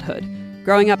Ivan's childhood,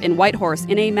 growing up in Whitehorse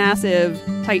in a massive,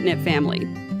 tight-knit family,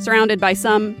 surrounded by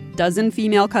some dozen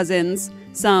female cousins,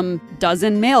 some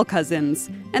dozen male cousins,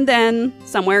 and then,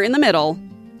 somewhere in the middle,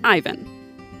 Ivan.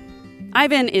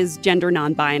 Ivan is gender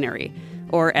non-binary,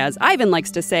 or as Ivan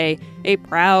likes to say, a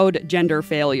proud gender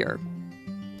failure.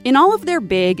 In all of their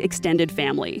big, extended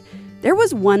family, there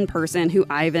was one person who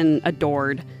Ivan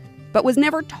adored, but was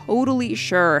never totally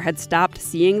sure had stopped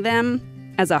seeing them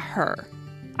as a her.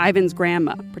 Ivan's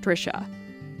grandma, Patricia.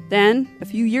 Then, a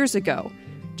few years ago,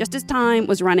 just as time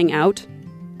was running out,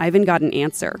 Ivan got an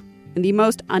answer in the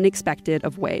most unexpected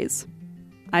of ways.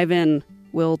 Ivan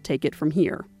will take it from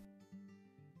here.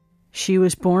 She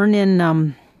was born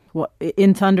in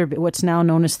Thunder Bay, what's now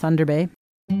known as Thunder Bay.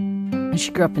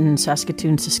 She grew up in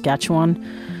Saskatoon, Saskatchewan,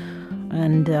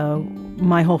 and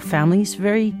My whole family's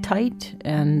very tight,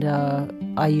 and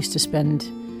I used to spend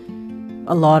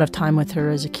a lot of time with her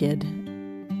as a kid.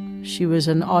 She was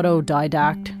an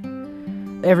autodidact.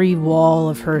 Every wall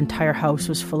of her entire house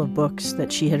was full of books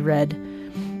that she had read.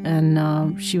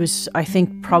 And she was, I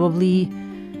think, probably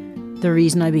the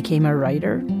reason I became a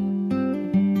writer.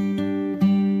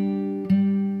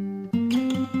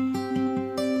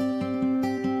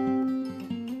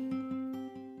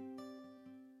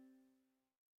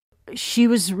 She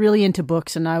was really into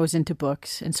books and I was into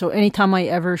books. And so anytime I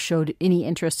ever showed any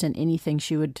interest in anything,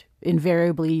 she would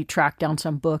invariably track down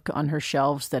some book on her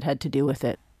shelves that had to do with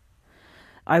it.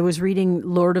 I was reading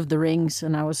Lord of the Rings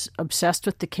and I was obsessed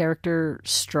with the character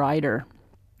Strider.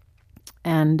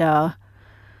 And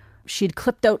she'd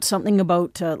clipped out something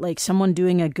about like someone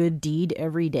doing a good deed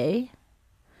every day.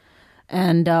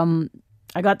 And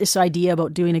I got this idea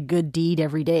about doing a good deed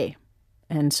every day.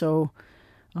 And so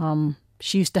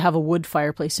she used to have a wood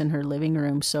fireplace in her living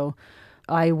room. So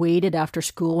I waited after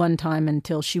school one time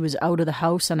until she was out of the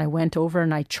house and I went over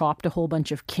and I chopped a whole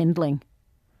bunch of kindling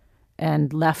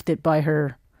and left it by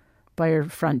her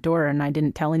front door, and I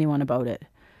didn't tell anyone about it.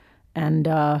 And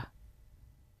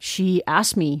she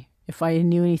asked me if I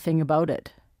knew anything about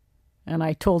it. And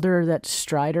I told her that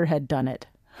Strider had done it.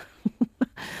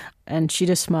 And she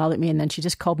just smiled at me, and then she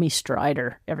just called me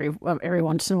Strider every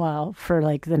once in a while for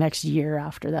like the next year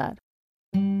after that.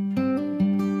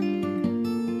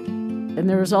 And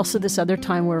there was also this other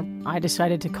time where I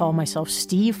decided to call myself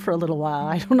Steve for a little while.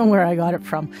 I don't know where I got it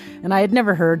from. And I had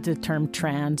never heard the term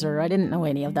trans, or I didn't know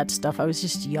any of that stuff. I was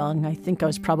just young. I think I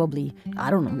was probably,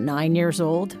 9 years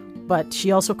old. But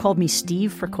she also called me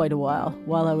Steve for quite a while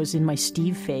I was in my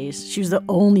Steve phase. She was the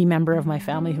only member of my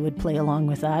family who would play along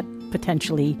with that,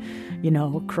 potentially,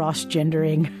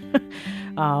 cross-gendering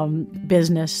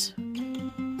business.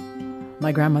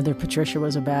 My grandmother Patricia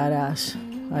was a badass.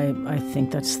 I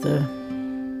think that's the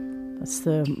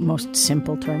most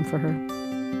simple term for her.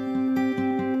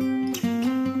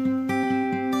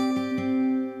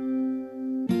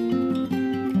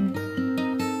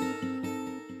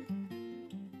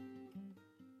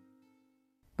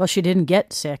 Well, she didn't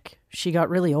get sick. She got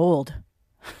really old.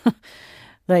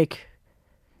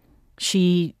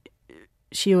 She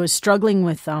was struggling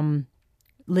with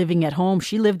living at home.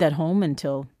 She lived at home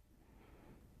until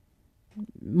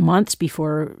months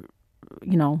before,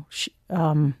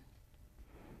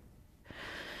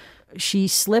 she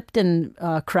slipped and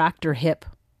cracked her hip,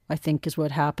 I think is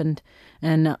what happened.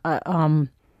 And I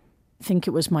think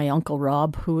it was my Uncle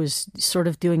Rob who was sort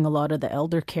of doing a lot of the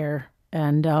elder care.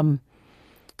 And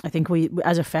I think we,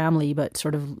 as a family, but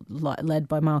sort of led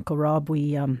by my Uncle Rob,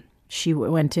 she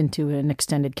went into an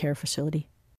extended care facility.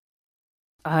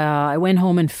 I went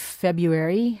home in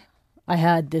February. I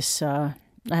had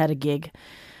a gig,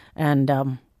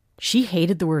 and she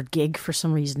hated the word gig for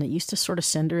some reason. It used to sort of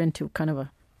send her into kind of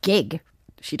a gig.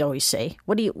 She'd always say,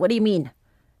 "What do you mean?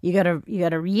 You got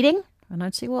a reading?" And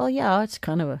I'd say, "Well, yeah, it's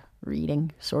kind of a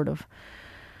reading, sort of."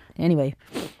 Anyway,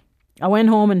 I went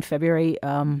home in February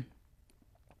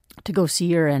to go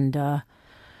see her, and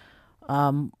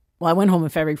I went home in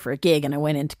February for a gig, and I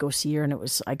went in to go see her, and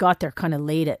I got there kind of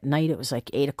late at night. It was like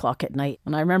 8 o'clock at night,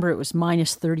 and I remember it was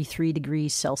minus 33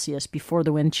 degrees Celsius before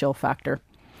the wind chill factor.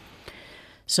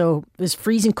 So it was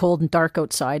freezing cold and dark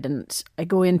outside, and I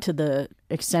go into the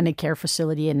extended care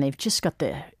facility, and they've just got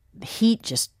the heat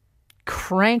just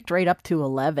cranked right up to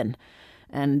 11.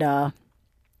 And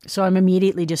so I'm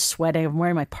immediately just sweating. I'm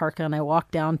wearing my parka, and I walk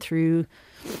down through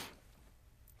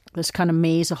this kind of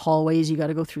maze of hallways. You got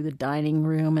to go through the dining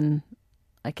room, and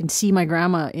I can see my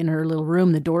grandma in her little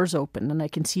room. The door's open, and I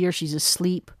can see her. She's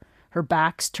asleep. Her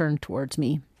back's turned towards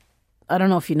me. I don't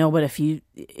know if you know, but if you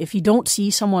don't see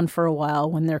someone for a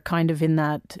while when they're kind of in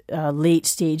that late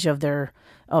stage of their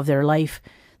life,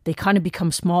 they kind of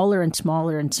become smaller and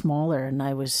smaller and smaller. And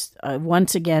I was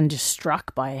once again just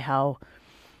struck by how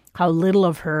little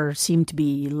of her seemed to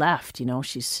be left.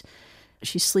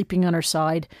 She's sleeping on her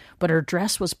side, but her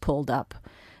dress was pulled up,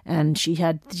 and she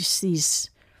had just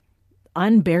these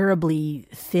unbearably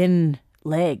thin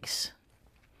legs.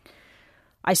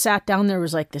 I sat down. There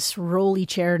was like this rolly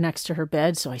chair next to her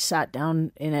bed, so I sat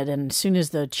down in it, and as soon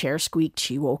as the chair squeaked,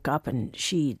 she woke up, and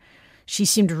she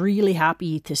seemed really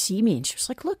happy to see me, and she was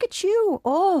like, "Look at you.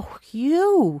 Oh,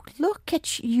 look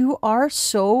at you. You are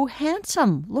so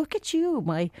handsome. Look at you,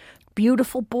 my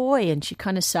beautiful boy." And she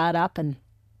kind of sat up, and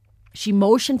she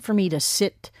motioned for me to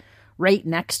sit right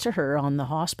next to her on the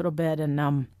hospital bed.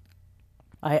 And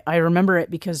I remember it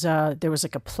because there was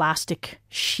like a plastic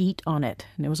sheet on it,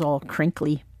 and it was all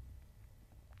crinkly.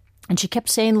 And she kept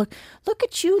saying, look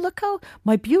at you, look how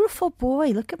my beautiful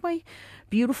boy, look at my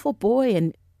beautiful boy.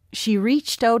 And she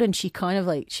reached out and she kind of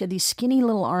like, she had these skinny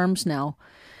little arms now.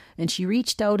 And she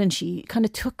reached out and she kind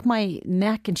of took my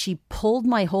neck and she pulled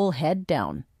my whole head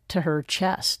down to her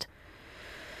chest.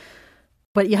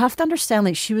 But you have to understand,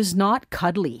 like, she was not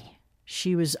cuddly.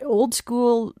 She was old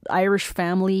school Irish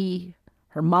family.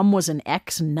 Her mom was an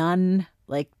ex-nun.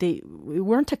 Like, we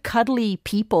weren't a cuddly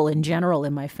people in general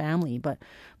in my family. But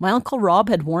my Uncle Rob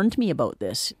had warned me about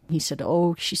this. He said,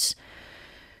 "Oh,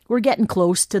 we're getting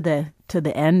close to the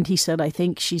end." He said, "I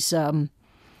think she's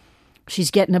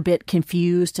getting a bit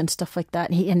confused and stuff like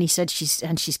that." And he said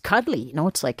she's cuddly. You know,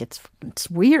 it's like it's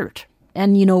weird.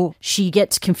 And you know, she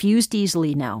gets confused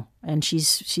easily now, and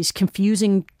she's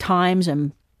confusing times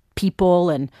and people.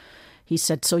 And he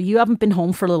said, "So you haven't been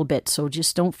home for a little bit, so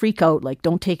just don't freak out. Like,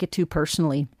 don't take it too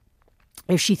personally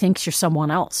if she thinks you're someone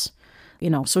else. You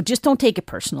know, so just don't take it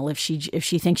personal if she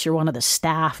thinks you're one of the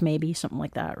staff, maybe something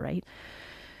like that, right?"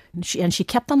 And she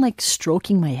kept on like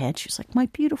stroking my head. She was like, "My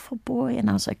beautiful boy." And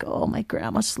I was like, "Oh, my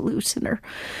grandma's losing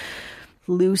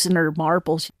her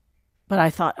marbles." But I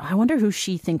thought, I wonder who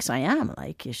she thinks I am.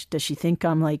 Like, does she think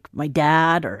I'm like my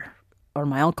dad or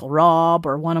my Uncle Rob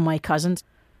or one of my cousins?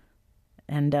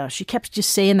 And she kept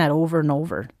just saying that over and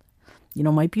over. You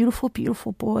know, "My beautiful,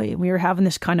 beautiful boy." And we were having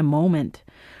this kind of moment.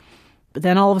 But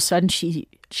then all of a sudden she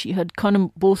had kind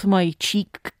of both of my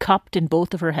cheek cupped in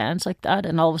both of her hands like that.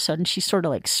 And all of a sudden she sort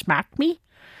of like smacked me.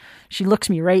 She looks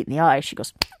me right in the eye. She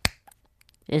goes,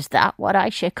 "Is that what I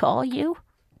should call you?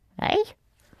 Eh?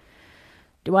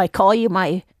 Do I call you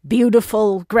my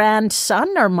beautiful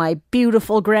grandson or my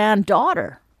beautiful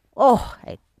granddaughter? Oh,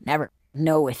 I never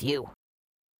know with you."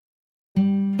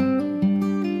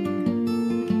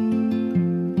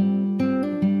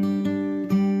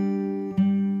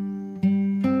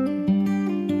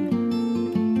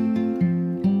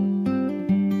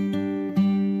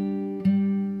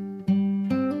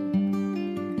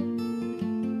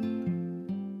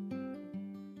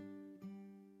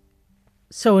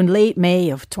 So in late May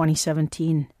of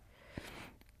 2017,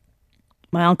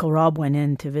 my Uncle Rob went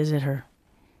in to visit her,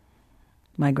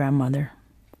 my grandmother,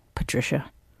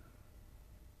 Patricia.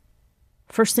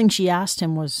 First thing she asked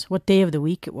him was what day of the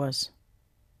week it was.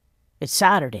 "It's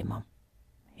Saturday, Mum,"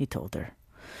 he told her.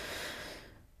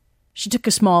 She took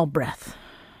a small breath.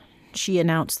 She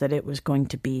announced that it was going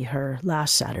to be her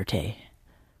last Saturday.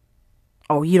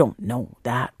 "Oh, you don't know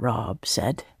that," Rob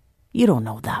said. "You don't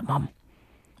know that, Mum."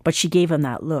 But she gave him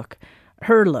that look.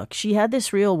 Her look. She had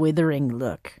this real withering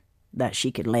look that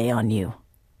she could lay on you.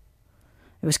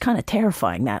 It was kind of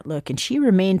terrifying, that look, and she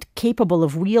remained capable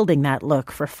of wielding that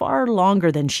look for far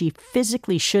longer than she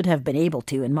physically should have been able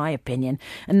to, in my opinion.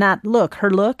 And that look, her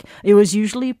look, it was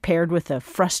usually paired with a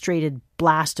frustrated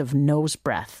blast of nose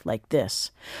breath like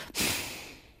this.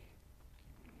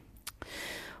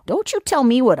 "Don't you tell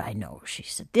me what I know," she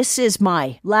said. "This is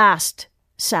my last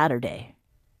Saturday.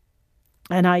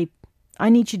 And I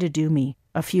need you to do me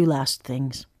a few last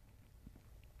things."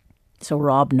 So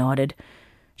Rob nodded.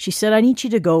 She said, "I need you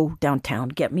to go downtown,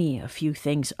 get me a few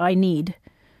things I need,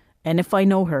 and if I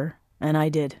know her," and I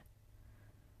did.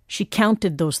 She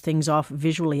counted those things off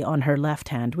visually on her left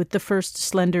hand with the first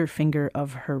slender finger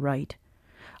of her right.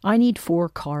 "I need 4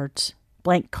 cards,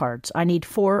 blank cards. I need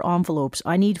 4 envelopes.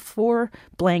 I need 4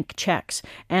 blank checks.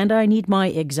 And I need my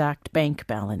exact bank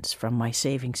balance from my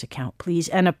savings account, please,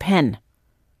 and a pen.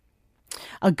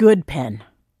 A good pen."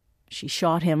 She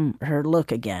shot him her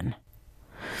look again.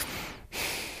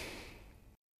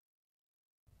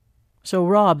 So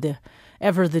Rob,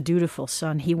 the dutiful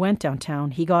son, he went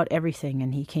downtown, he got everything,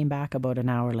 and he came back about an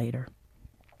hour later.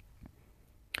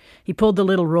 He pulled the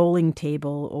little rolling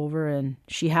table over, and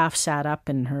she half sat up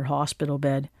in her hospital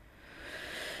bed.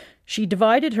 She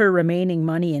divided her remaining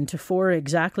money into 4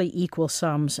 exactly equal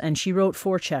sums, and she wrote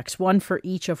 4 checks, 1 for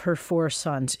each of her 4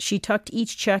 sons. She tucked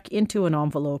each check into an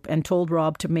envelope and told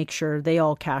Rob to make sure they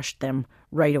all cashed them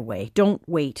right away. "Don't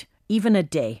wait, even a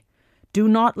day. Do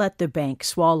not let the bank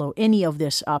swallow any of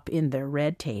this up in their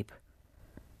red tape."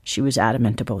 She was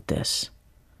adamant about this.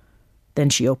 Then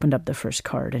she opened up the first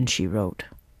card and she wrote,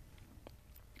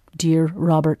 "Dear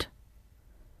Robert,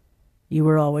 you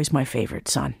were always my favorite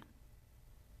son.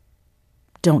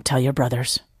 Don't tell your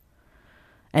brothers."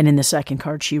 And in the second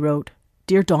card she wrote,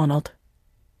 "Dear Donald,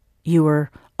 you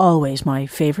were always my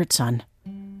favorite son.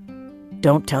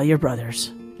 Don't tell your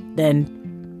brothers."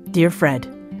 Then, "Dear Fred,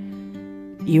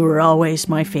 you were always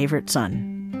my favorite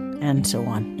son." And so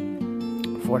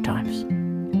on, 4 times.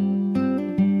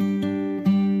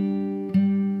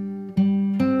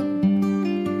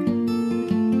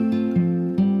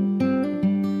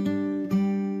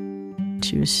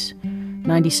 was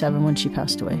 97 when she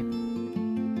passed away.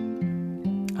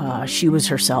 She was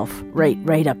herself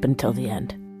right up until the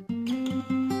end.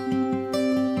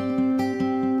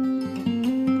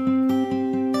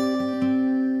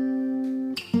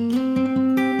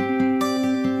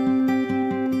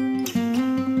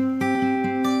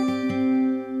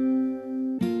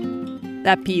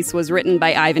 That piece was written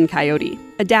by Ivan Coyote,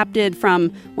 adapted from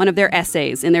one of their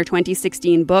essays in their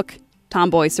 2016 book,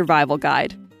 Tomboy Survival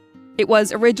Guide. It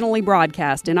was originally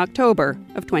broadcast in October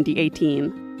of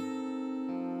 2018.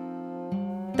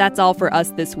 That's all for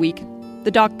us this week.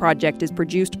 The Doc Project is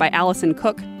produced by Allison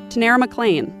Cook, Tanara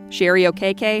McLean, Sherry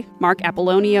Okeke, Mark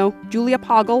Apollonio, Julia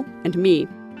Poggle, and me.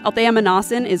 Althea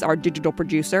Manasan is our digital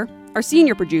producer. Our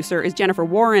senior producer is Jennifer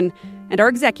Warren, and our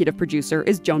executive producer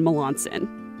is Joan Melanson.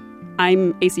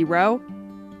 I'm AC Rowe.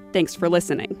 Thanks for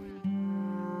listening.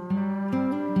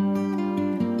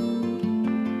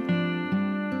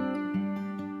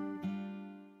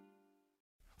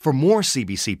 For more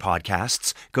CBC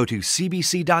podcasts, go to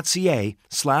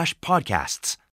cbc.ca/podcasts.